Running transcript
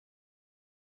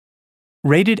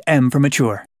Rated M for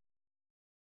mature.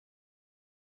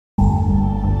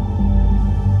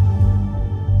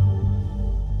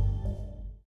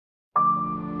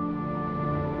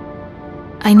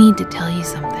 I need to tell you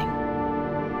something.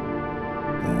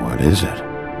 What is it?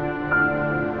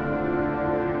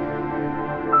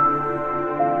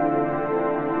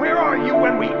 Where are you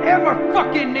when we ever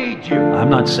fucking need you?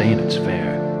 I'm not saying it's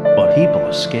fair, but people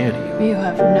are scared of you. You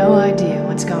have no idea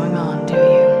what's going on, do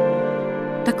you?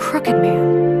 The Crooked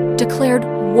Man declared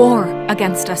war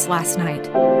against us last night.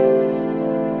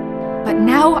 But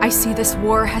now I see this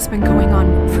war has been going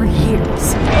on for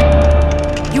years.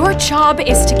 Your job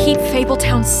is to keep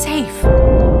Fabletown safe.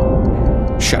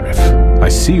 Sheriff, I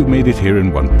see you made it here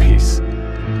in one piece.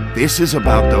 This is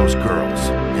about those girls,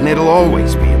 and it'll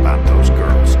always be about those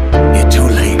girls. You're too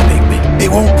late, Bigby. It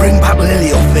won't bring back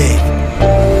Lily or Faith.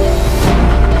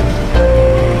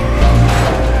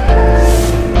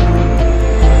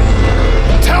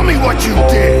 Tell me what you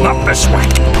did! Not this way!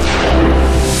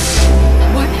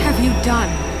 What have you done?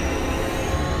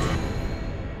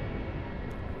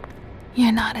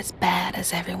 You're not as bad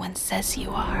as everyone says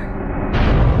you are.